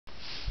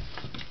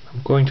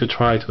I'm going to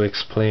try to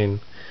explain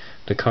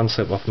the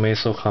concept of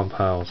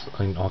meso-compounds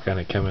in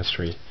organic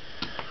chemistry.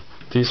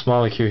 This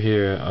molecule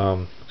here,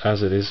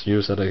 as it is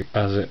used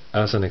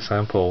as an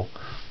example,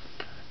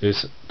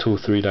 is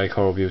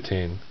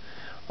 2,3-dichlorobutane.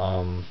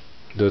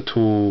 The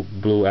two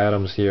blue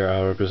atoms here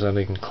are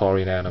representing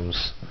chlorine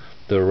atoms.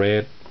 The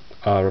red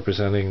are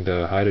representing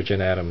the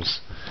hydrogen atoms,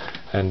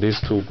 and these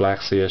two black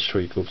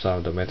CH3 groups are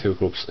the methyl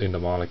groups in the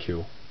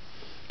molecule.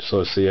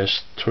 So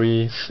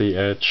CH3,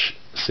 CH,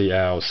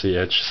 Cl,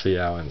 CH,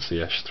 Cl, and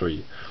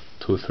CH3,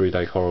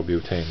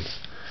 2,3-dichlorobutanes.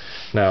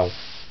 Now,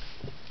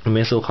 a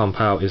meso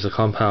compound is a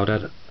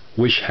compound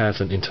which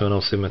has an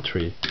internal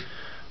symmetry.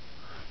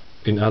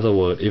 In other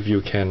words, if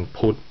you can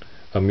put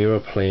a mirror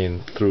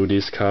plane through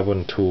this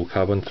carbon 2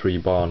 carbon 3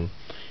 bond,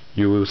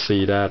 you will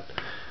see that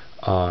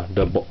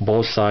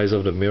both sides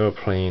of the mirror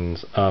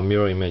planes are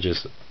mirror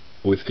images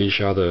with each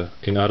other.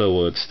 In other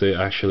words, they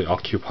actually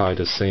occupy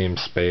the same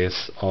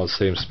space or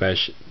same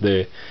space.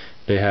 They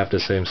have the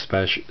same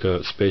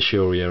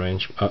spatial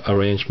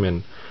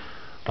arrangement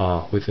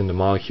within the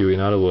molecule. In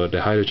other words,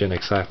 the hydrogen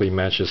exactly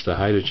matches the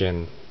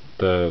hydrogen,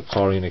 the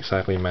chlorine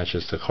exactly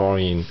matches the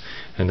chlorine,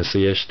 and the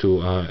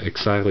CH2 are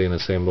exactly in the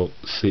same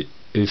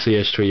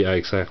CH3 are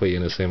exactly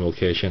in the same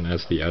location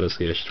as the other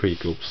CH3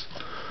 groups.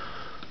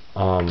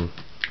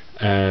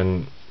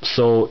 And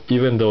so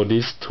even though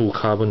these two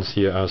carbons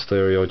here are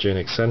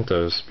stereogenic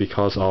centers,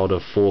 because all the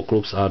four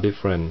groups are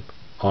different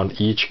on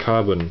each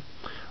carbon,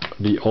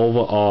 the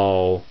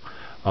overall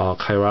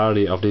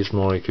chirality of this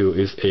molecule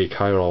is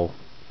achiral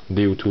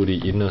due to the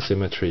inner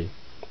symmetry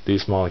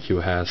this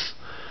molecule has.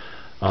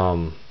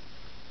 And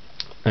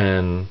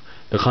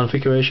the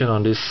configuration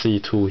on this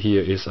C2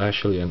 here is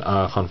actually an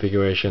R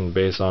configuration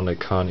based on the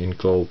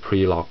Kahn-Ingold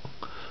pre-log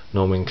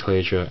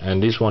nomenclature,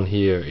 and this one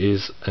here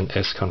is an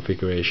S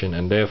configuration,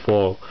 and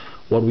therefore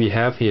what we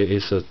have here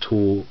is a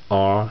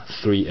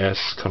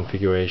 2R3S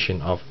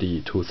configuration of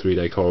the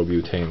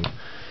 2,3-dichlorobutane.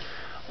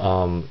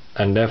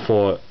 And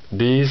therefore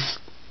the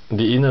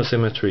inner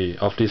symmetry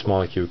of this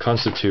molecule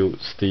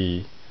constitutes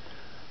the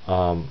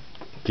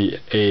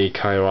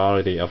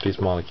achirality of this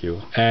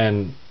molecule.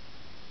 And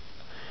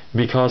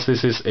because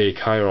this is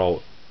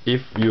achiral,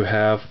 if you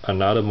have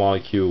another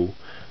molecule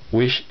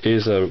which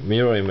is a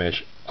mirror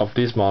image of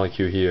this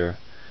molecule here,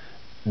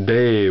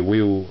 they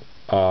will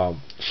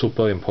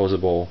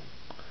superimposable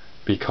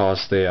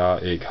because they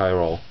are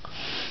achiral.